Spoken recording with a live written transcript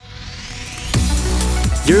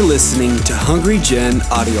You're listening to Hungry Gen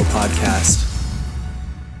audio podcast.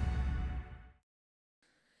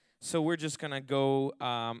 So we're just going to go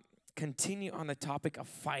continue on the topic of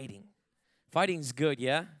fighting. Fighting's good,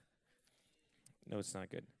 yeah? No, it's not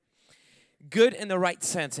good. Good in the right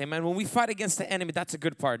sense, amen. When we fight against the enemy, that's a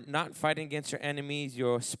good part. Not fighting against your enemies,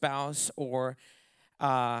 your spouse, or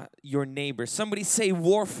your neighbor. Somebody say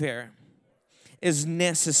warfare is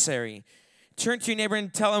necessary. Turn to your neighbor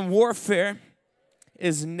and tell him warfare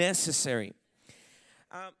is necessary.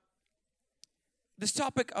 This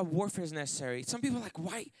topic of warfare is necessary. Some people are like,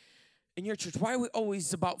 why in your church, why are we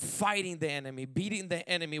always about fighting the enemy, beating the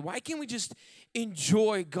enemy? Why can't we just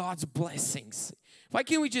enjoy God's blessings? Why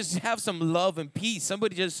can't we just have some love and peace?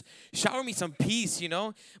 Somebody just shower me some peace, you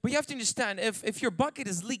know? But you have to understand, if your bucket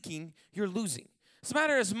is leaking, you're losing. No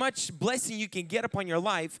matter as much blessing you can get upon your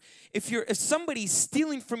life, if somebody's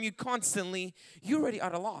stealing from you constantly, you're already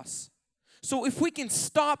at a loss. So if we can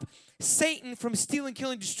stop Satan from stealing,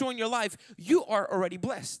 killing, destroying your life, you are already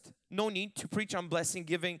blessed. No need to preach on blessing,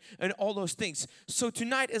 giving, and all those things. So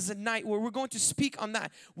tonight is a night where we're going to speak on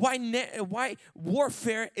that. Why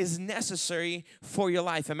warfare is necessary for your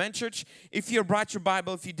life. Amen, church? If you brought your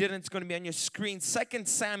Bible, if you didn't, it's going to be on your screen. 2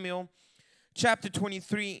 Samuel chapter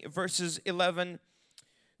 23, verses 11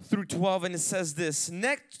 through 12. And it says this.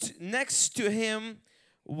 Next to him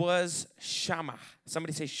was Shammah.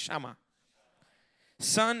 Somebody say Shammah.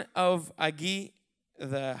 Son of Agi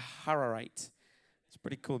the Hararite. It's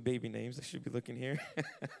pretty cool baby names. I should be looking here.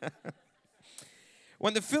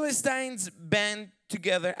 When the Philistines band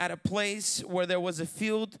together at a place where there was a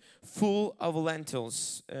field full of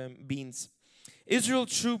lentils, beans, Israel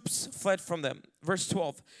troops fled from them. Verse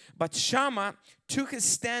 12. But Shammah took his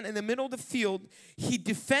stand in the middle of the field. He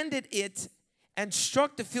defended it and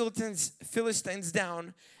struck the Philistines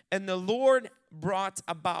down. And the Lord brought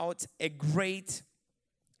about a great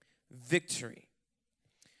victory.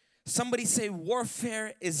 Somebody say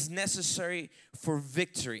warfare is necessary for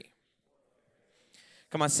victory.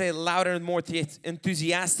 Come on, say it louder and more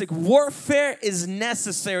enthusiastic. Warfare is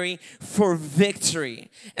necessary for victory.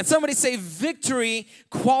 And somebody say victory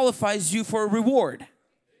qualifies you for a reward.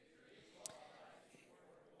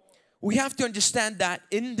 We have to understand that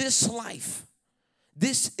in this life,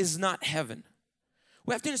 this is not heaven.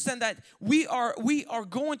 We have to understand that we are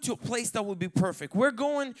going to a place that will be perfect. We're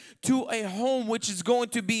going to a home which is going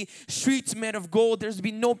to be streets made of gold. There's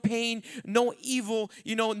be no pain, no evil,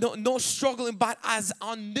 no struggling. But as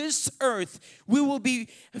on this earth, we will be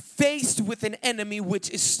faced with an enemy which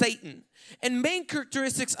is Satan. And main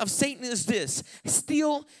characteristics of Satan is this: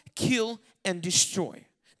 steal, kill, and destroy.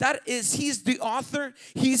 That is, he's the author,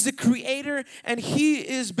 he's the creator, and he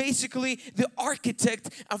is basically the architect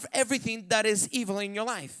of everything that is evil in your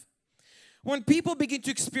life. When people begin to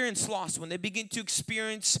experience loss, when they begin to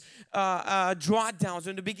experience drawdowns,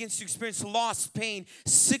 when they begin to experience loss, pain,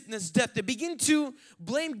 sickness, death, they begin to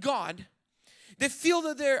blame God. They feel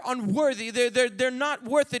that they're unworthy, they're not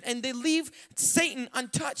worth it, and they leave Satan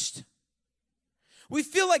untouched. We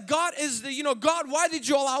feel like God is God, why did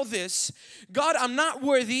you allow this? God, I'm not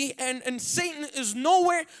worthy, and Satan is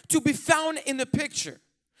nowhere to be found in the picture.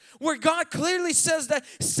 Where God clearly says that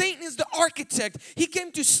Satan is the architect. He came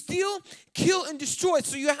to steal, kill, and destroy.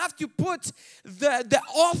 So you have to put the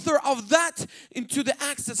author of that into the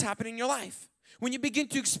acts that's happening in your life. When you begin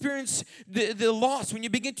to experience the loss, when you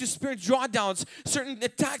begin to experience drawdowns, certain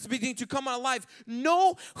attacks begin to come out of life,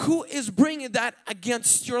 know who is bringing that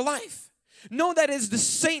against your life. Know that it is the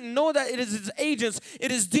Satan. Know that it is his agents.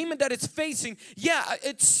 It is demon that it's facing. Yeah,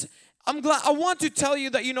 I'm glad. I want to tell you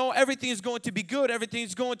that, everything is going to be good. Everything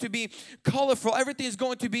is going to be colorful. Everything is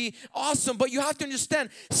going to be awesome. But you have to understand,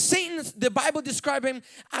 Satan, the Bible describes him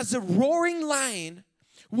as a roaring lion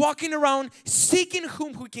walking around seeking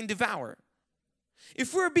whom he can devour.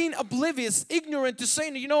 If we're being oblivious, ignorant to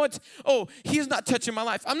saying, you know what? Oh, he's not touching my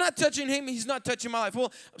life. I'm not touching him. He's not touching my life.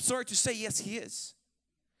 Well, I'm sorry to say, yes, he is.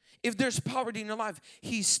 If there's poverty in your life,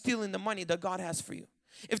 he's stealing the money that God has for you.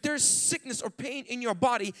 If there's sickness or pain in your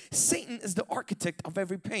body, Satan is the architect of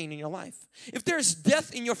every pain in your life. If there's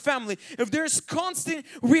death in your family, if there's constant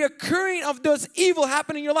reoccurring of those evil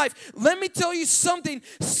happening in your life, let me tell you something.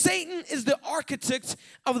 Satan is the architect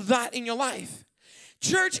of that in your life.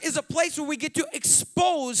 Church is a place where we get to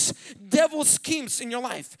expose devil's schemes in your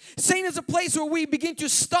life. Satan is a place where we begin to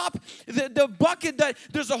stop the bucket that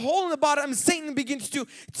there's a hole in the bottom and Satan begins to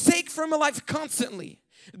take from your life constantly.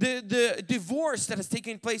 The divorce that has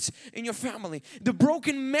taken place in your family, the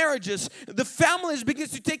broken marriages, the families begins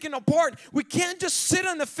to take it apart. We can't just sit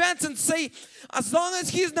on the fence and say, as long as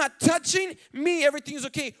he's not touching me, everything's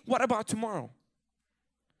okay. What about tomorrow?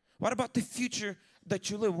 What about the future that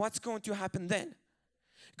you live, what's going to happen then?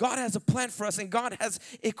 God has a plan for us, and God has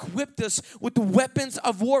equipped us with the weapons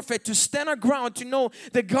of warfare to stand our ground, to know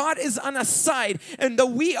that God is on our side and that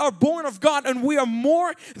we are born of God and we are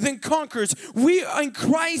more than conquerors. We in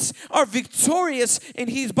Christ are victorious and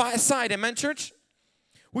He's by our side. Amen, church?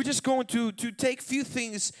 We're just going to take a few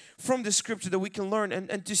things from the scripture that we can learn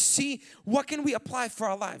and to see what can we apply for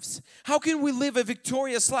our lives. How can we live a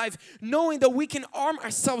victorious life knowing that we can arm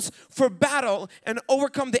ourselves for battle and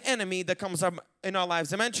overcome the enemy that comes up in our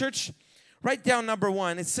lives. Amen, church? Write down number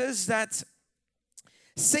 1. It says that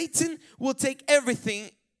Satan will take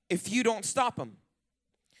everything if you don't stop him.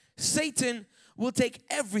 Satan will take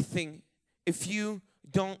everything if you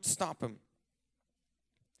don't stop him.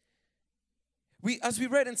 As we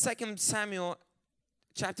read in 2 Samuel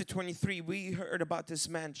chapter 23, we heard about this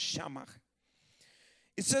man Shammah.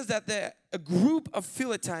 It says that a group of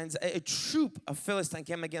Philistines, a troop of Philistines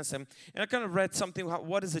came against him. And I kind of read something,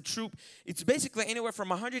 what is a troop? It's basically anywhere from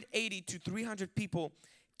 180 to 300 people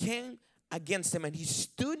came against him. And he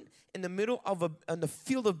stood in the middle of the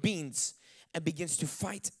field of beans and begins to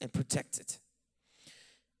fight and protect it.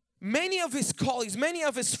 Many of his colleagues, many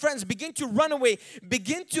of his friends begin to run away,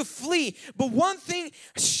 begin to flee. But one thing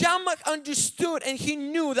Shammah understood, and he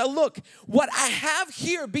knew that, look, what I have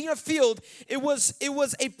here being a field, it was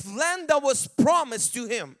a plan that was promised to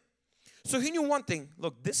him. So he knew one thing,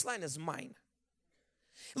 look, this land is mine.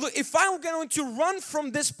 Look, if I'm going to run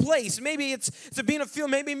from this place, maybe it's being a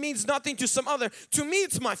field, maybe it means nothing to some other. To me,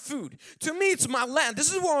 it's my food. To me, it's my land.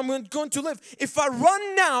 This is where I'm going to live. If I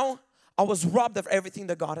run now, I was robbed of everything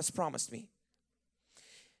that God has promised me.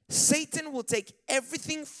 Satan will take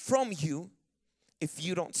everything from you if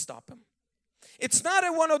you don't stop him. It's not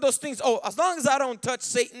one of those things, oh, as long as I don't touch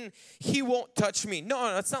Satan, he won't touch me.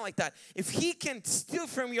 No, it's not like that. If he can steal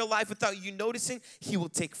from your life without you noticing, he will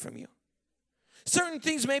take from you. Certain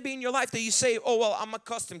things maybe in your life that you say, oh, well, I'm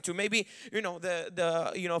accustomed to. Maybe,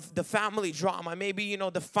 the family drama. Maybe,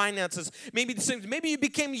 the finances. Maybe the things. Maybe you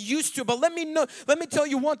became used to. But let me tell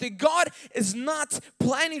you one thing. God is not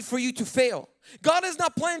planning for you to fail. God is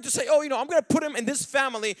not planning to say, oh, I'm going to put him in this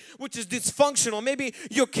family, which is dysfunctional. Maybe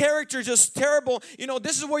your character is just terrible.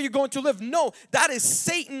 This is where you're going to live. No, that is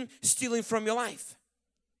Satan stealing from your life.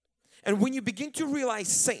 And when you begin to realize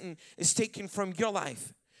Satan is taking from your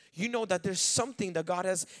life, you know that there's something that God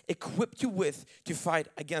has equipped you with to fight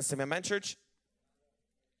against him. Amen, church?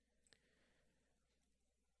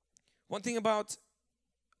 One thing about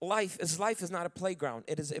life is not a playground.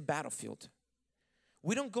 It is a battlefield.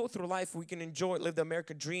 We don't go through life, we can enjoy it, live the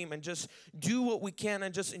American dream and just do what we can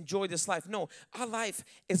and just enjoy this life. No, our life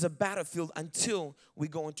is a battlefield until we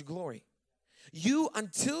go into glory.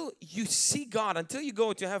 Until you see God, until you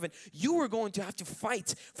go into heaven, you are going to have to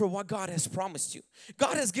fight for what God has promised you.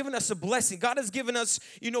 God has given us a blessing. God has given us,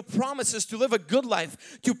 promises to live a good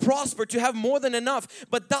life, to prosper, to have more than enough.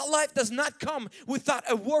 But that life does not come without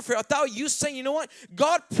a warfare, without you saying, you know what?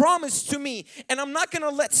 God promised to me, and I'm not going to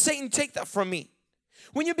let Satan take that from me.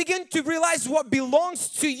 When you begin to realize what belongs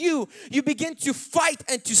to you, you begin to fight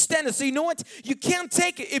and to stand and say, you know what? You can't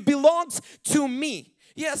take it. It belongs to me.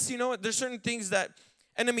 Yes, there's certain things that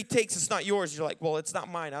enemy takes, it's not yours. You're like, well, it's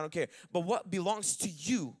not mine. I don't care. But what belongs to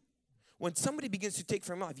you, when somebody begins to take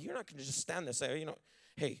from life, you're not going to just stand there and say,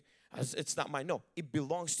 hey, it's not mine. No, it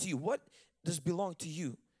belongs to you. What does belong to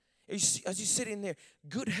you? As you sit in there,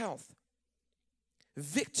 good health,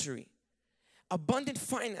 victory, abundant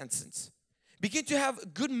finances, begin to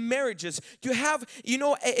have good marriages, to have,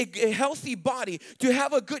 a healthy body, to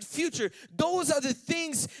have a good future. Those are the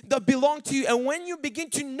things that belong to you. And when you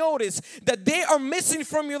begin to notice that they are missing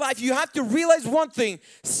from your life, you have to realize one thing.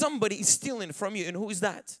 Somebody is stealing from you. And who is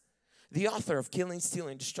that? The author of killing,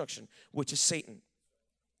 stealing, destruction, which is Satan.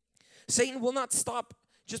 Satan will not stop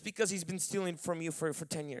just because he's been stealing from you for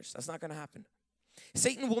 10 years. That's not going to happen.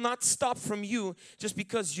 Satan will not stop from you just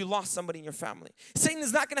because you lost somebody in your family. Satan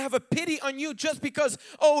is not going to have a pity on you just because,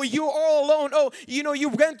 oh, you're all alone. Oh, you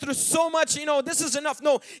went through so much, this is enough.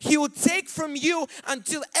 No, he will take from you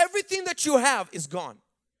until everything that you have is gone.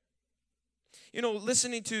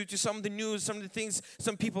 Listening to some of the news, some of the things,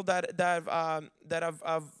 some people that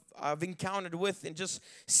I've encountered with, and just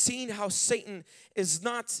seeing how Satan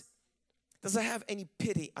doesn't have any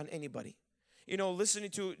pity on anybody. Listening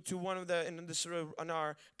to one of in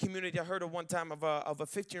our community, I heard of one time of a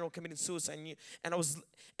 15-year-old committing suicide,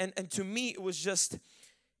 and to me it was just,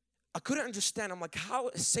 I couldn't understand. I'm like, how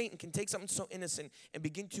Satan can take something so innocent and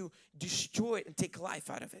begin to destroy it and take life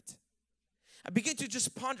out of it. I began to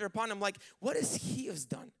just ponder upon him, like, what has he has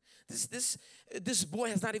done? This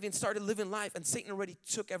boy has not even started living life, and Satan already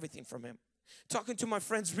took everything from him. Talking to my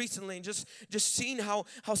friends recently and just seeing how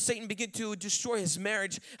Satan began to destroy his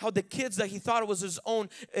marriage, how the kids that he thought was his own,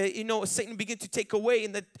 Satan began to take away,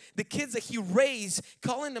 and that the kids that he raised,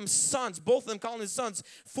 calling them sons, both of them calling his sons,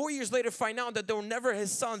 4 years later find out that they were never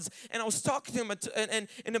his sons. And I was talking to him, and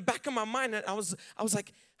in the back of my mind, I was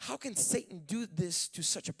like, how can Satan do this to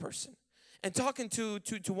such a person? And talking to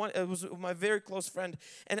one, it was my very close friend,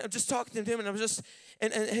 and I'm just talking to him, and I was just,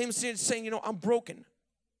 and him saying, I'm broken.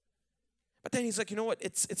 But then he's like, you know what,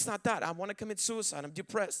 it's not that. I want to commit suicide. I'm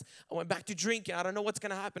depressed. I went back to drinking. I don't know what's going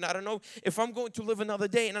to happen. I don't know if I'm going to live another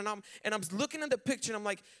day. And I'm looking at the picture, and I'm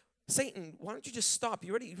like, Satan, why don't you just stop?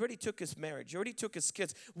 You already took his marriage. You already took his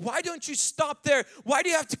kids. Why don't you stop there? Why do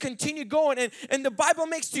you have to continue going? And the Bible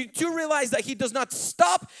makes you to realize that he does not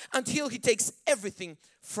stop until he takes everything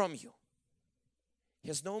from you. He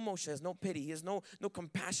has no emotion, has no pity. He has no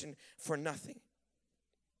compassion for nothing.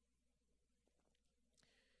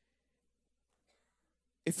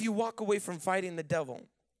 If you walk away from fighting the devil,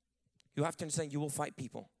 you have to understand you will fight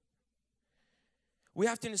people. We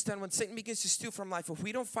have to understand when Satan begins to steal from life, if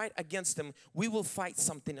we don't fight against him, we will fight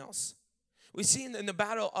something else. We see in the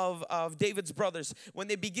battle of David's brothers, when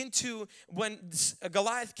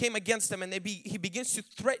Goliath came against them, and he begins to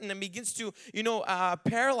threaten them, begins to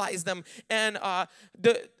paralyze them, and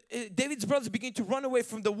David's brothers begin to run away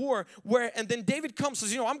from the war. And then David comes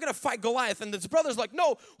and says, I'm going to fight Goliath. And his brother's like,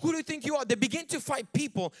 no, who do you think you are? They begin to fight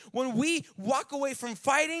people. When we walk away from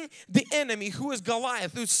fighting the enemy, who is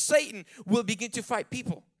Goliath, who's Satan, we'll begin to fight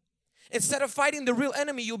people. Instead of fighting the real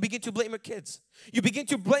enemy, you'll begin to blame your kids. You begin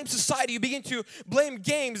to blame society. You begin to blame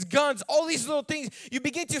games, guns, all these little things. You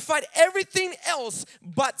begin to fight everything else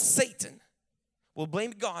but Satan. We'll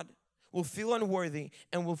blame God. We'll feel unworthy,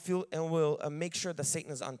 and we'll make sure that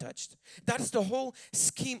Satan is untouched. That is the whole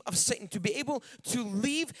scheme of Satan, to be able to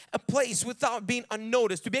leave a place without being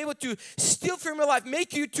unnoticed, to be able to steal from your life,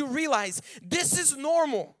 make you to realize this is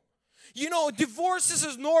normal. Divorce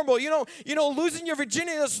is normal. Losing your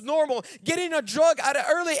virginity, that's normal. Getting a drug at an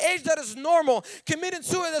early age, that is normal. Committing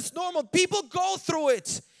suicide, that's normal. People go through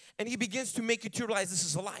it. And he begins to make you to realize this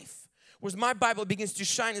is a life. Whereas my Bible begins to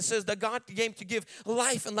shine, it says that God came to give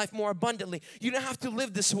life and life more abundantly. You don't have to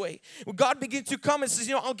live this way. When God begins to come and says,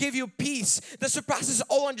 I'll give you peace that surpasses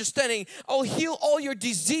all understanding. I'll heal all your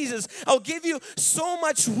diseases. I'll give you so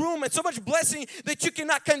much room and so much blessing that you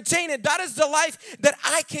cannot contain it. That is the life that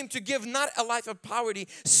I came to give, not a life of poverty,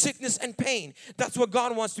 sickness, and pain. That's what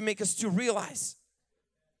God wants to make us to realize.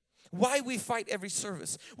 Why we fight every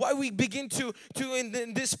service. Why we begin to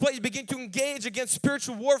in this place, begin to engage against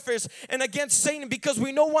spiritual warfare and against Satan. Because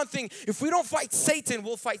we know one thing. If we don't fight Satan,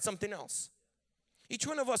 we'll fight something else. Each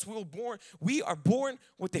one of us, we are born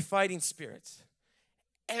with a fighting spirit.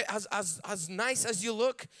 As nice as you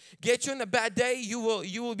look, get you in a bad day, you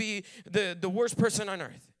will be the worst person on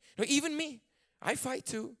earth. Even me, I fight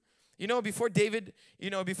too. Before David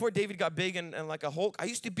got big and like a Hulk, I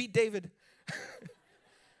used to beat David.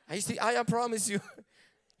 I promise you,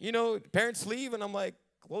 parents leave and I'm like,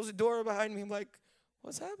 close the door behind me. I'm like,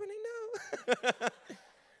 what's happening now?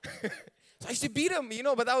 So I used to beat him,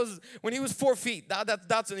 but that was when he was 4 feet.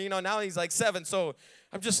 That's now he's like 7. So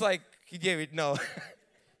I'm just like, you give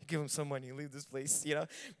him some money, leave this place,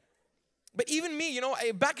 But even me,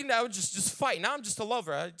 back in the day, I would just fight. Now I'm just a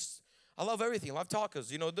lover. I love everything. I love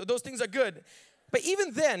tacos. Those things are good. But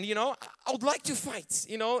even then, I would like to fight,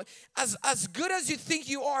 As good as you think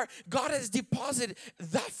you are, God has deposited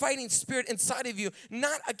that fighting spirit inside of you,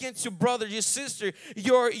 not against your brother, your sister,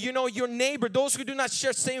 your neighbor, those who do not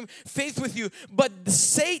share same faith with you, but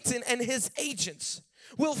Satan and his agents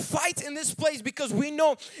will fight in this place, because we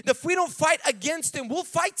know that if we don't fight against him, we'll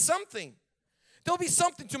fight something. There'll be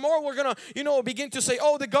something. Tomorrow we're going to, begin to say,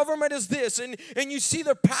 the government is this. And you see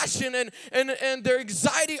their passion and their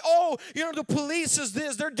anxiety. The police is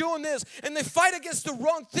this. They're doing this. And they fight against the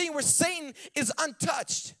wrong thing, where Satan is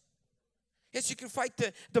untouched. Yes, you can fight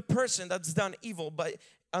the person that's done evil. But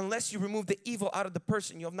unless you remove the evil out of the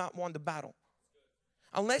person, you have not won the battle.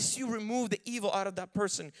 Unless you remove the evil out of that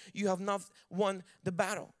person, you have not won the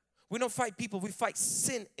battle. We don't fight people. We fight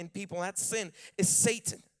sin in people. And that sin is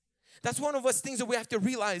Satan. That's one of those things that we have to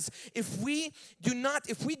realize. If we do not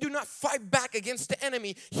fight back against the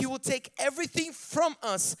enemy, he will take everything from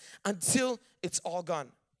us until it's all gone.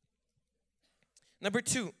 Number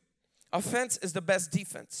 2, offense is the best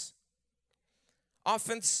defense.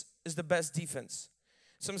 Offense is the best defense.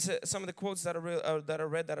 Some of the quotes that I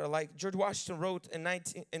read that are like, George Washington wrote in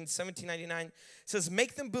 1799, says,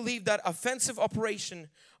 make them believe that offensive operation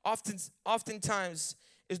oftentimes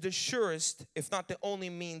is the surest, if not the only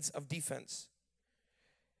means of defense.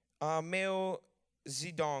 Mao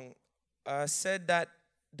Zedong said that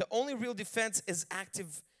the only real defense is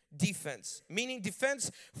active defense, meaning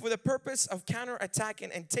defense for the purpose of counterattacking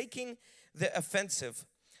and taking the offensive.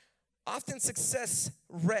 Often success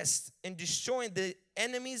rests in destroying the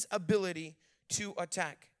enemy's ability to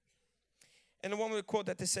attack. And the one with the quote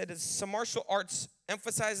that they said is, some martial arts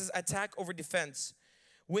emphasizes attack over defense.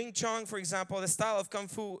 Wing Chun, for example, the style of Kung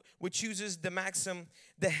Fu which uses the maxim,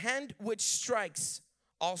 the hand which strikes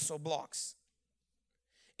also blocks.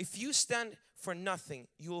 If you stand for nothing,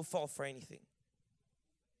 you will fall for anything.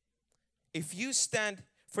 If you stand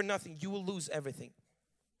for nothing, you will lose everything.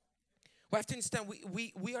 We have to understand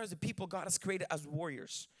we are the people God has created as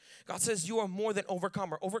warriors. God says you are more than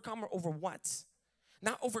overcomer. Overcomer over what?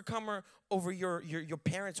 Not overcomer over your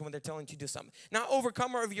parents when they're telling you to do something. Not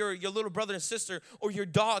overcomer of your little brother and sister or your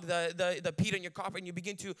dog that peed on your carpet and you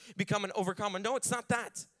begin to become an overcomer. No, it's not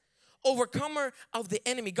that. Overcomer of the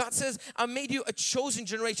enemy. God says, I made you a chosen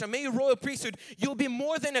generation. I made you a royal priesthood. You'll be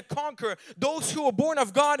more than a conqueror. Those who are born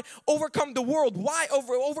of God overcome the world. Why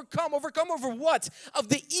overcome? Overcome over what? Of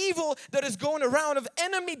the evil that is going around, of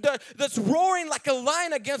enemy that's roaring like a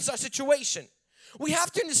lion against our situation. We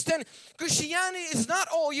have to understand Christianity is not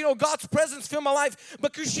all, God's presence fill my life,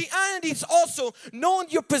 but Christianity is also knowing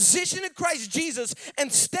your position in Christ Jesus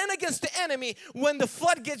and stand against the enemy when the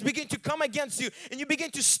floodgates begin to come against you and you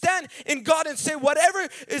begin to stand in God and say, whatever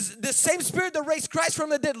is the same spirit that raised Christ from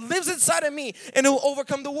the dead lives inside of me and it will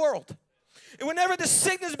overcome the world. And whenever the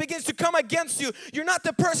sickness begins to come against you, you're not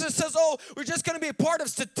the person that says, oh, we're just going to be a part of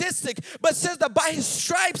statistic, but says that by His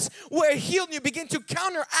stripes we're healed, and you begin to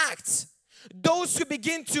counteract. Those who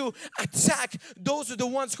begin to attack, those are the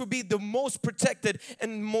ones who will be the most protected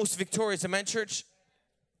and most victorious. Amen, church?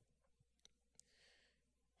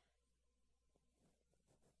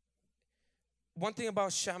 One thing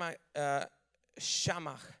about Shammah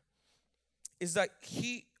is that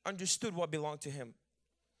he understood what belonged to him.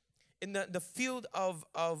 In the field of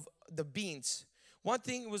the beans, one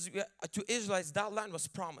thing was to Israelites, that land was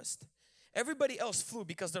promised. Everybody else flew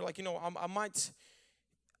because they're like, I might...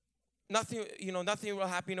 Nothing will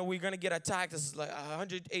happen. We're going to get attacked. This is like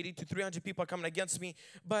 180 to 300 people are coming against me.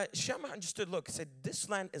 But Shammah understood, look, he said, this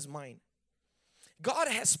land is mine. God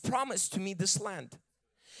has promised to me this land.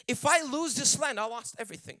 If I lose this land, I lost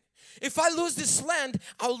everything. If I lose this land,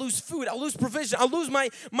 I'll lose food, I'll lose provision, I'll lose my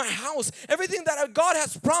house. Everything that God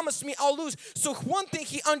has promised me, I'll lose. So one thing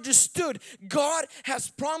he understood, God has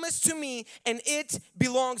promised to me and it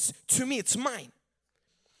belongs to me. It's mine.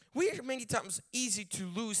 We are many times easy to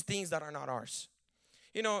lose things that are not ours.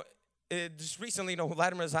 Just recently,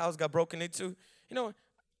 Vladimir's house got broken into.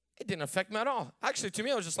 It didn't affect me at all. Actually, to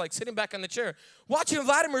me, I was just like sitting back on the chair. Watching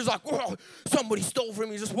Vladimir's like, whoa, somebody stole from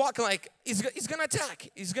me. Just walking like, he's going to attack.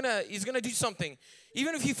 He's gonna do something.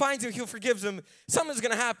 Even if he finds him, he'll forgive him. Something's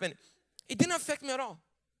going to happen. It didn't affect me at all.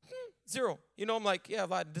 Zero. I'm like, yeah,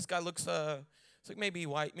 Vlad, this guy looks, it's like maybe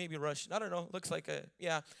white, maybe Russian. I don't know. Looks like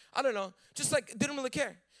I don't know. Just like, didn't really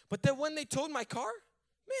care. But then when they towed my car,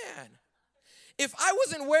 man, if I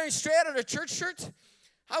wasn't wearing straight out of the church shirt,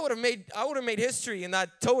 I would have made history in that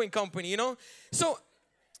towing company, So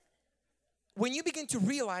when you begin to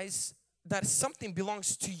realize that something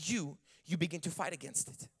belongs to you, you begin to fight against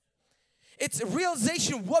it. It's a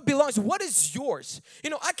realization of what belongs, what is yours.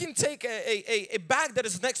 I can take a bag that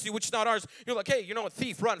is next to you, which is not ours. You're like, hey, a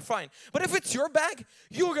thief, run, fine. But if it's your bag,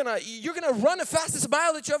 you're gonna run the fastest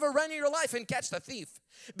mile that you ever ran in your life and catch the thief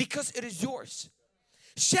because it is yours.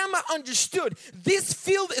 Shammah understood, this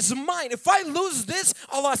field is mine. If I lose this,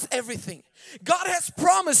 I lost everything. God has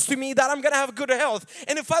promised to me that I'm going to have good health.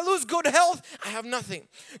 And if I lose good health, I have nothing.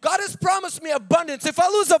 God has promised me abundance. If I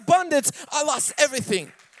lose abundance, I lost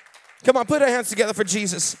everything. Come on, put our hands together for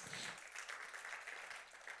Jesus.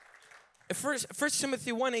 First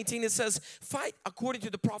Timothy 1:18, it says, fight according to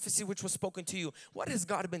the prophecy which was spoken to you. What has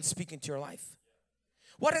God been speaking to your life?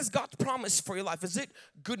 What has God promised for your life? Is it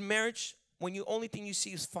good marriage when the only thing you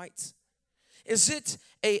see is fights? Is it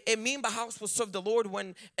a Mimba house will serve the Lord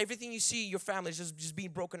when everything you see in your family is just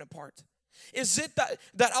being broken apart? Is it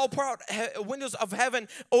that I'll pour out windows of heaven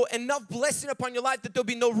or enough blessing upon your life that there'll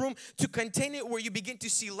be no room to contain it, where you begin to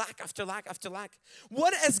see lack after lack after lack?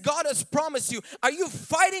 What has God has promised you? Are you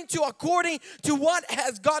fighting according to what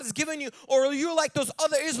God has given you? Or are you like those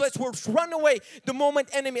other Israelites who run away the moment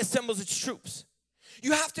enemy assembles its troops?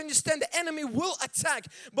 You have to understand the enemy will attack.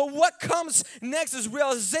 But what comes next is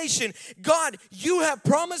realization. God, you have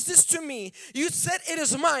promised this to me. You said it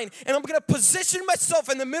is mine. And I'm going to position myself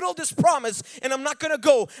in the middle of this promise. And I'm not going to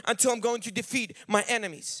go until I'm going to defeat my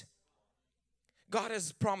enemies. God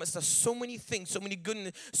has promised us so many things, so many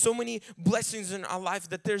goodness, so many blessings in our life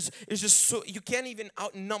that it's just so, you can't even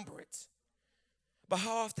outnumber it. But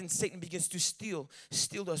how often Satan begins to steal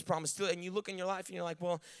those promises, and you look in your life and you're like,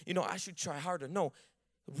 well, I should try harder. No,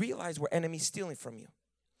 realize where enemy's stealing from you.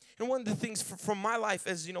 And one of the things from my life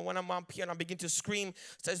is, when I'm up here and I begin to scream,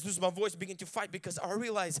 I lose my voice, begin to fight, because I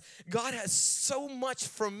realize God has so much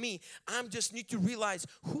from me. I just need to realize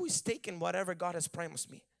who is taking whatever God has promised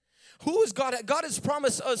me. Who is God? God has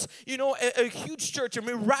promised us, a huge church, a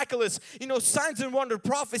miraculous, signs and wonder,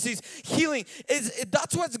 prophecies, healing.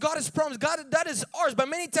 That's what God has promised. God, that is ours. But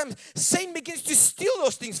many times, Satan begins to steal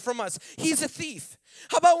those things from us. He's a thief.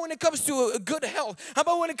 How about when it comes to good health? How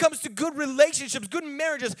about when it comes to good relationships, good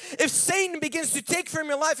marriages? If Satan begins to take from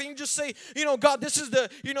your life and you just say, God, this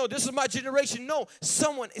is my generation. No,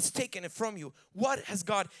 someone is taking it from you. What has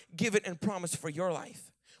God given and promised for your life?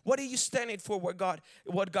 What are you standing for? What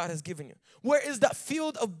God has given you? Where is that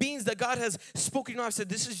field of beans that God has spoken of? Said,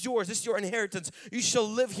 this is yours. This is your inheritance. You shall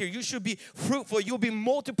live here. You should be fruitful. You'll be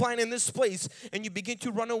multiplying in this place. And you begin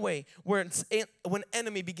to run away when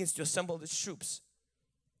enemy begins to assemble his troops.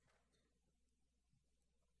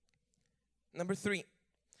 Number 3,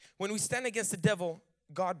 when we stand against the devil,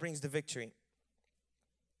 God brings the victory.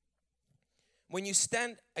 When you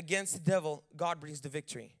stand against the devil, God brings the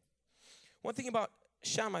victory. One thing about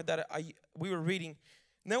Shammah that we were reading,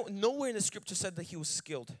 nowhere in the scripture said that he was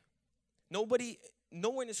skilled. Nowhere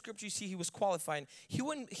in the scripture you see he was qualified. He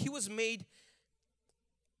was made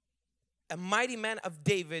a mighty man of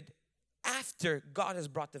David after God has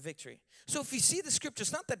brought the victory. So if you see the scripture,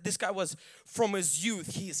 it's not that this guy was from his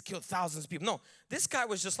youth, he has killed thousands of people. No, this guy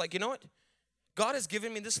was just like, what? God has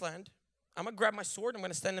given me this land. I'm going to grab my sword. I'm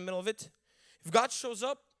going to stand in the middle of it. If God shows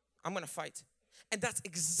up, I'm going to fight. And that's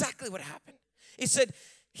exactly what happened. It said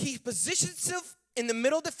he positioned himself in the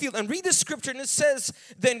middle of the field. And read the scripture and it says,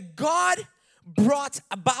 then God brought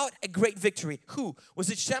about a great victory. Who? Was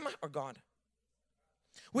it Shammah or God?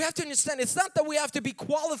 We have to understand, it's not that we have to be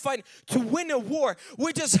qualified to win a war.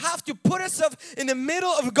 We just have to put ourselves in the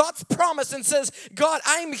middle of God's promise and says, God,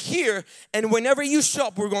 I'm here. And whenever you show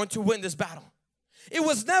up, we're going to win this battle. It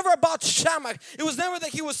was never about Shammah. It was never that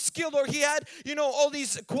he was skilled or he had, all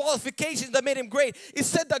these qualifications that made him great. It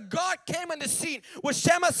said that God came on the scene where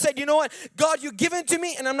Shammah said, you know what? God, you given to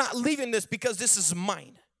me and I'm not leaving this because this is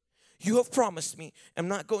mine. You have promised me. I'm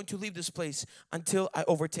not going to leave this place until I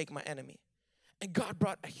overtake my enemy. And God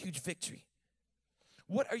brought a huge victory.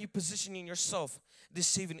 What are you positioning yourself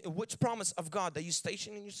this evening? Which promise of God that you're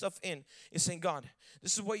stationing yourself in is saying, God,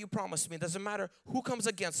 this is what you promised me. It doesn't matter who comes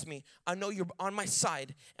against me. I know you're on my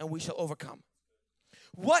side and we shall overcome.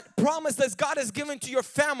 What promise that God has given to your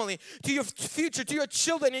family, to your future, to your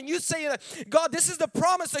children, and you say that, God, this is the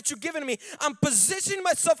promise that you've given me. I'm positioning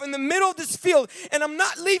myself in the middle of this field and I'm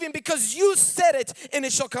not leaving because you said it and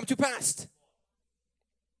it shall come to pass.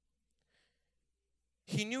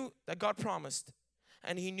 He knew that God promised,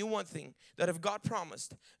 and he knew one thing, that if God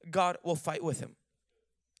promised, God will fight with him.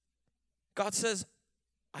 God says,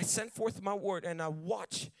 I send forth my word and I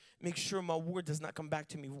watch, make sure my word does not come back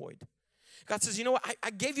to me void. God says, you know what, I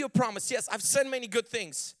gave you a promise. Yes, I've said many good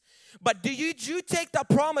things. But do you take that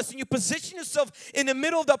promise and you position yourself in the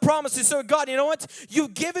middle of that promise and say, God, you know what,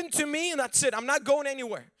 you've given to me and that's it. I'm not going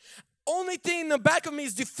anywhere. Only thing in the back of me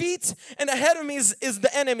is defeat, and ahead of me is the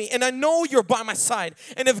enemy. And I know you're by my side.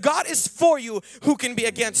 And if God is for you, who can be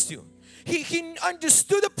against you? He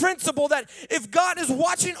understood the principle that if God is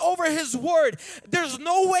watching over his word, there's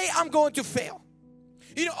no way I'm going to fail.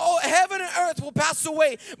 Heaven and earth will pass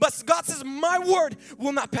away, but God says my word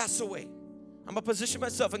will not pass away. I'm going to position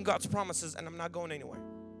myself in God's promises and I'm not going anywhere.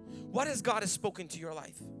 What has God has spoken to your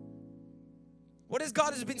life? What has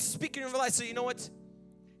God has been speaking in your life? So you know what?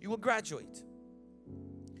 You will graduate.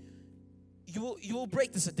 You will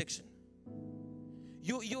break this addiction.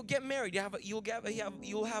 You'll get married. You'll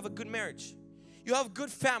have a good marriage. You'll have a good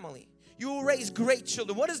family. You will raise great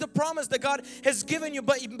children. What is the promise that God has given you?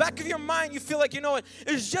 But in the back of your mind, you feel like, you know what,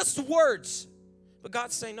 it's just words. But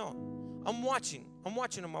God's saying, no, I'm watching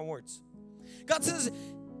on my words. God says,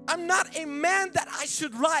 I'm not a man that I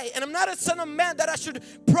should lie, and I'm not a son of man that I should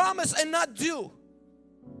promise and not do.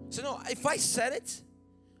 So no, if I said it,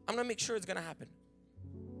 I'm going to make sure it's going to happen.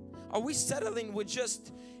 Are we settling with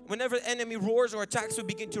just whenever the enemy roars or attacks, we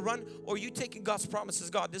begin to run? Or are you taking God's promises?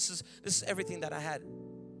 God, this is everything that I had.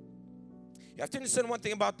 You have to understand one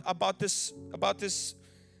thing about this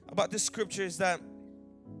scripture is that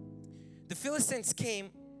the Philistines came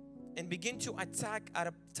and began to attack at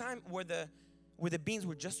a time where the beans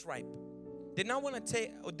were just ripe. They did not want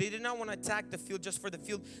to attack the field just for the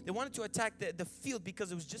field. They wanted to attack the field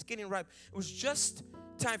because it was just getting ripe. It was just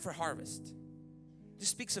time for harvest. This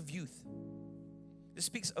speaks of youth. This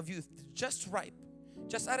speaks of youth, just ripe.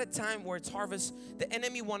 Just at a time where it's harvest, the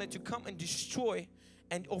enemy wanted to come and destroy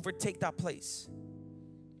and overtake that place.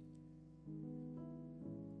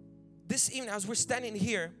 This evening, as we're standing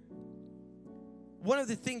here, one of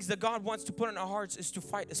the things that God wants to put in our hearts is to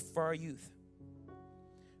fight for our youth.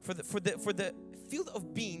 For the field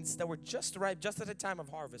of beans that were just ripe, just at the time of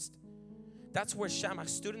harvest. That's where Shammah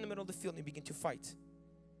stood in the middle of the field and began to fight.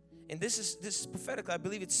 And this is prophetic. I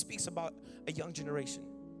believe it speaks about a young generation.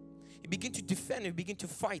 He began to defend, he began to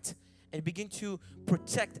fight, and begin to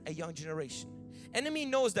protect a young generation. Enemy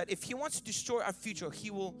knows that if he wants to destroy our future,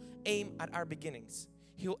 he will aim at our beginnings.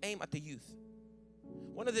 He will aim at the youth.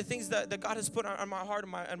 One of the things that God has put on my heart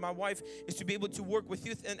and my wife is to be able to work with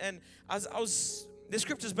youth. And as I was, the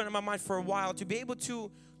scripture's been in my mind for a while, to be able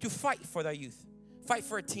to fight for that youth. Fight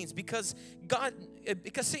for our teens, because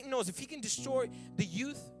Satan knows if he can destroy the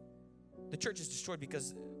youth, the church is destroyed,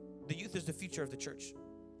 because the youth is the future of the church.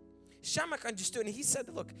 Shammah understood, and he said,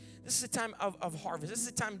 look, this is a time of harvest. This is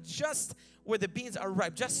a time just where the beans are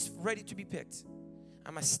ripe, just ready to be picked.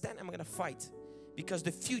 I'm going to stand, I'm going to fight, because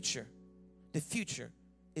the future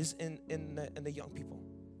is in the young people.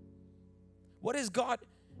 What is God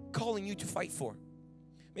calling you to fight for?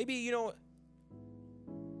 Maybe, you're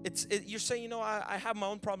saying, I have my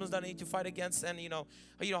own problems that I need to fight against, and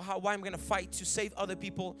why I'm going to fight to save other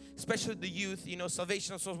people, especially the youth,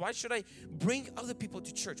 salvation of souls. Why should I bring other people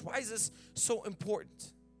to church? Why is this so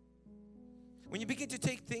important? When you begin to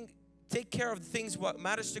take care of the things what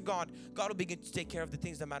matters to God, God will begin to take care of the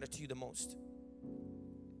things that matter to you the most.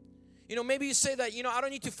 Maybe you say that, I don't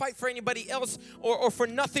need to fight for anybody else or for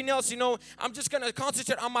nothing else. I'm just going to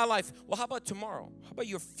concentrate on my life. Well, how about tomorrow? How about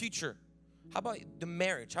your future? How about the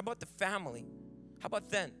marriage? How about the family? How about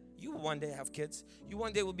then? You will one day have kids. You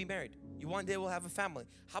one day will be married. You one day will have a family.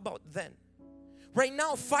 How about then? Right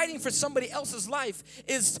now, fighting for somebody else's life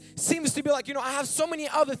seems to be like, I have so many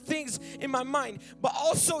other things in my mind. But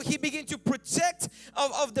also, he began to protect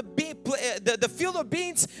of the field of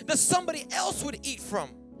beans that somebody else would eat from.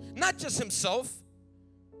 Not just himself.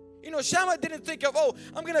 Shammah didn't think of,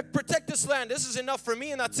 I'm going to protect this land. This is enough for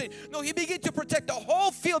me and that's it. No, he began to protect the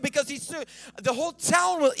whole field, because he said the whole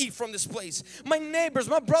town will eat from this place. My neighbors,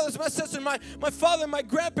 my brothers, my sisters, my father, my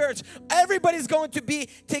grandparents, everybody's going to be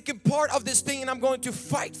taking part of this thing, and I'm going to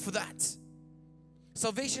fight for that.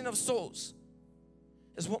 Salvation of souls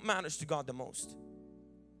is what matters to God the most.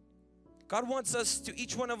 God wants us to,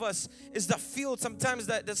 each one of us, is the field sometimes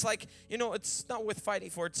that's like, it's not worth fighting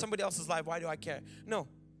for. It's somebody else's life. Why do I care? No.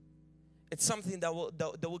 It's something that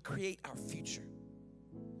will create our future.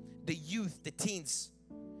 The youth, the teens,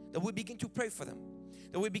 that we begin to pray for them.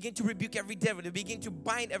 That we begin to rebuke every devil. To begin to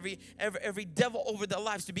bind every devil over their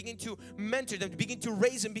lives. To begin to mentor them. To begin to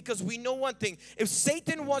raise them. Because we know one thing. If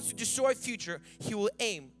Satan wants to destroy our future, he will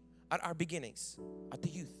aim at our beginnings. At the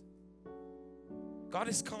youth. God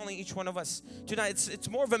is calling each one of us tonight. It's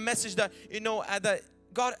more of a message that, that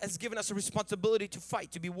God has given us a responsibility to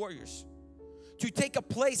fight, to be warriors. To take a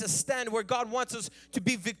place, a stand where God wants us to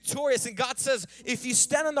be victorious. And God says, if you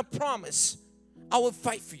stand on the promise, I will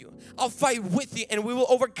fight for you. I'll fight with you, and we will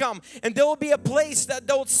overcome. And there will be a place that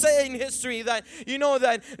they'll say in history that,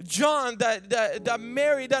 that John, that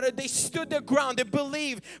Mary, that they stood their ground, they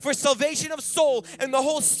believed for salvation of soul, and the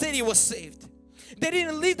whole city was saved. They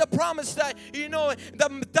didn't leave the promise that,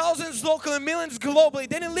 the thousands local and millions globally.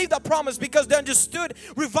 They didn't leave that promise because they understood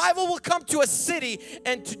revival will come to a city.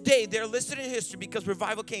 And today they're listed in history because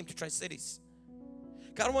revival came to Tri-Cities.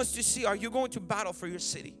 God wants to see, are you going to battle for your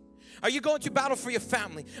city? Are you going to battle for your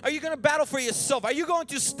family? Are you going to battle for yourself? Are you going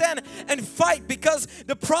to stand and fight? Because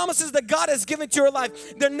the promises that God has given to your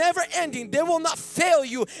life, they're never ending. They will not fail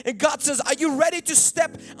you. And God says, are you ready to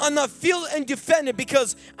step on the field and defend it?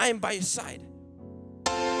 Because I am by your side.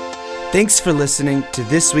 Thanks for listening to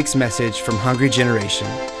this week's message from Hungry Generation.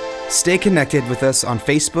 Stay connected with us on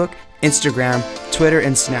Facebook, Instagram, Twitter,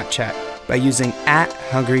 and Snapchat by using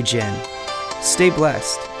 @HungryGen. Stay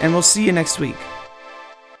blessed, and we'll see you next week.